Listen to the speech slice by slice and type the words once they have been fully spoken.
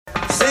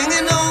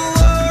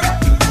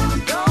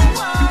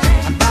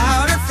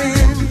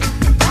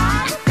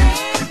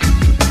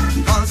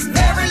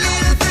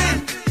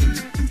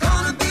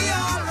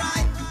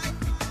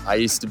I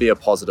used to be a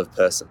positive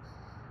person.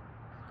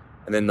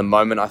 And then the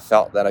moment I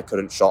felt that I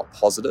couldn't shop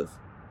positive,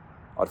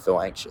 I'd feel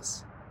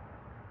anxious.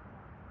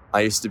 I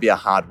used to be a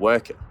hard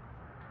worker.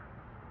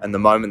 And the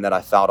moment that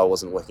I felt I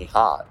wasn't working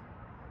hard,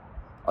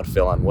 I'd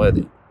feel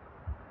unworthy.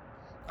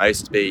 I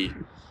used to be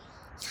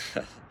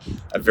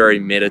a very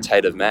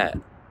meditative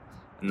man.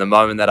 And the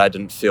moment that I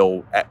didn't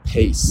feel at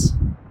peace,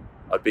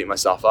 I'd beat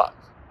myself up.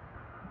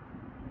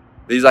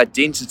 These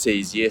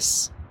identities,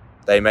 yes,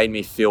 they made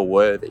me feel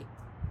worthy.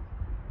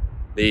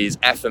 These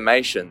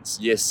affirmations,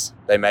 yes,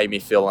 they made me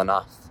feel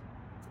enough.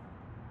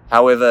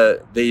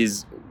 However,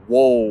 these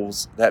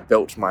walls that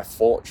built my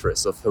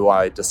fortress of who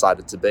I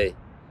decided to be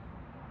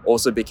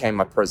also became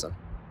my prison.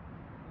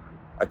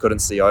 I couldn't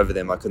see over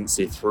them, I couldn't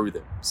see through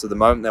them. So the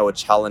moment they were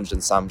challenged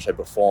in some shape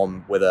or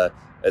form, whether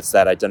it's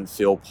that I didn't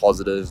feel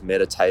positive,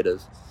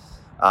 meditative,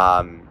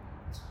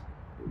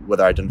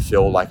 whether I didn't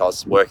feel like I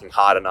was working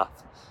hard enough,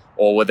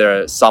 or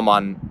whether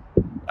someone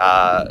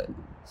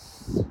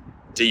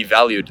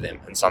devalued them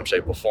in some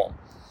shape or form.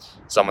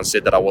 Someone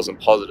said that I wasn't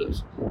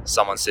positive.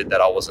 Someone said that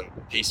I wasn't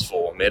peaceful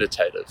or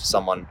meditative.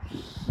 Someone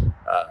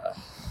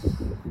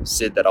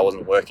said that I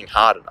wasn't working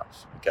hard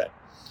enough. Okay,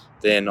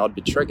 then I'd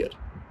be triggered.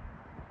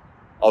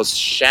 I was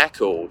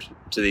shackled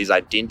to these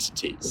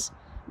identities.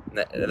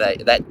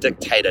 That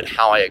dictated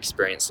how I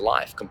experienced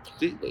life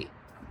completely.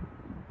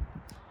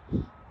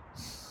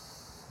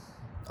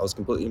 I was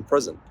completely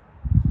imprisoned.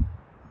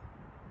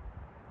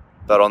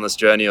 But on this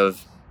journey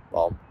of,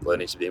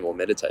 learning to be more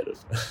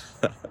meditative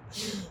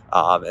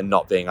and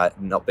not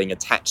being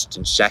attached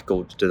and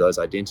shackled to those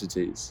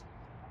identities,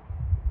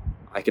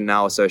 I can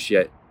now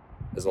associate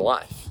as a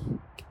life.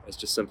 It's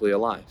just simply a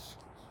life.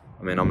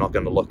 I mean, I'm not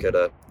going to look at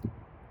a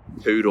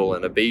poodle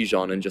and a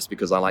Bichon, and just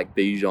because I like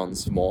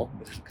Bichons more,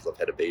 because I've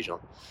had a Bichon,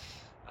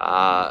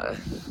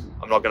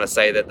 I'm not going to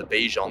say that the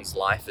Bichon's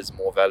life is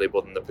more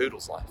valuable than the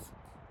poodle's life.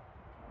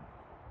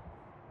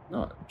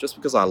 No, just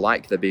because I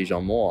like the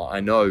Bichon more, I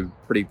know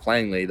pretty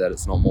plainly that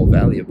it's not more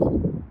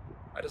valuable.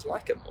 I just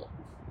like it more.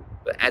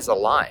 But as a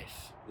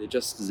life, they're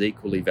just as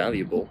equally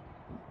valuable.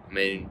 I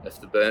mean, if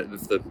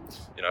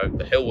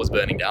the hill was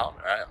burning down,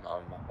 right? I'm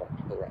up on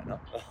the hill right now.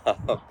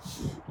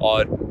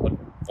 I'd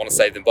want to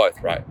save them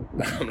both, right?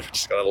 I'm not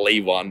just going to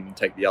leave one and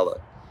take the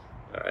other.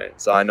 All right.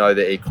 So I know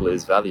they're equally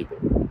as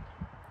valuable.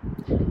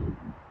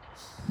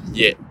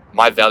 Yet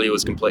my value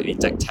was completely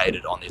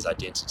dictated on these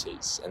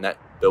identities, and that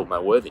built my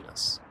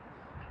worthiness.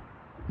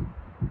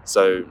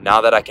 So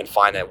now that I can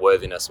find that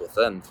worthiness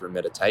within through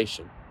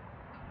meditation,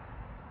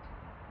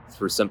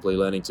 through simply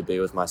learning to be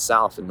with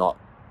myself and not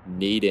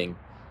needing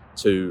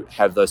to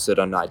have those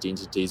certain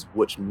identities,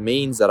 which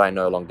means that I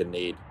no longer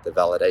need the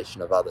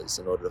validation of others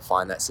in order to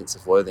find that sense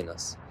of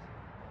worthiness,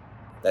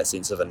 that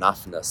sense of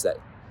enoughness, that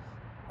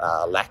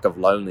lack of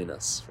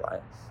loneliness,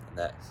 right? And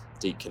that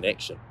deep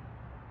connection.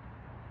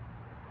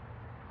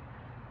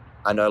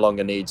 I no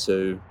longer need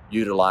to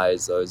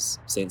utilize those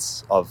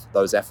sense of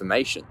those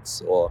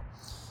affirmations, or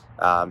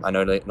I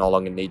no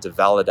longer need to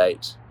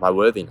validate my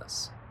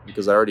worthiness,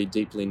 because I already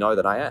deeply know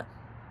that I am.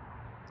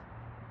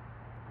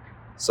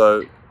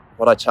 So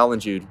what I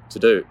challenge you to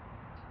do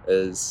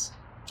is,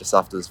 just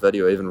after this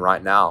video, even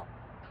right now,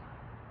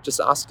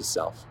 just ask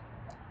yourself,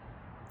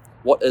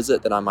 what is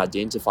it that I'm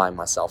identifying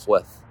myself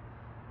with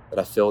that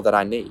I feel that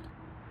I need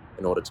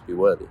in order to be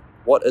worthy?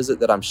 What is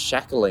it that I'm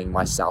shackling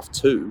myself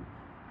to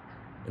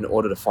in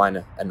order to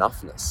find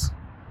enoughness?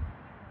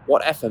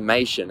 What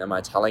affirmation am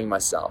I telling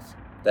myself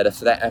that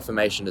if that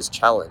affirmation is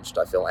challenged,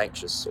 I feel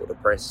anxious or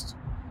depressed,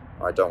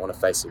 or I don't want to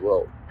face the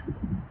world?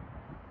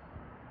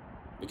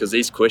 Because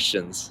these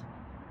questions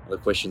are the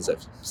questions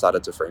that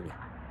started to free me.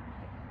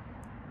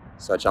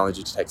 So I challenge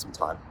you to take some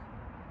time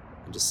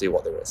and just see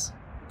what there is.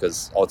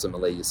 Because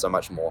ultimately, you're so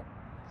much more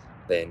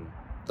than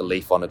the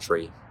leaf on a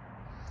tree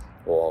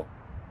or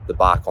the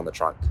bark on the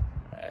trunk.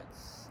 Right?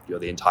 You're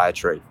the entire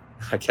tree.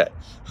 Okay,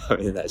 I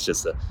mean, that's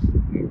just a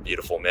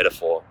beautiful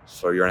metaphor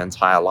for your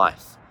entire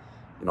life.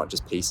 You're not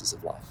just pieces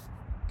of life.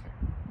 Okay.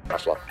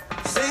 Much love.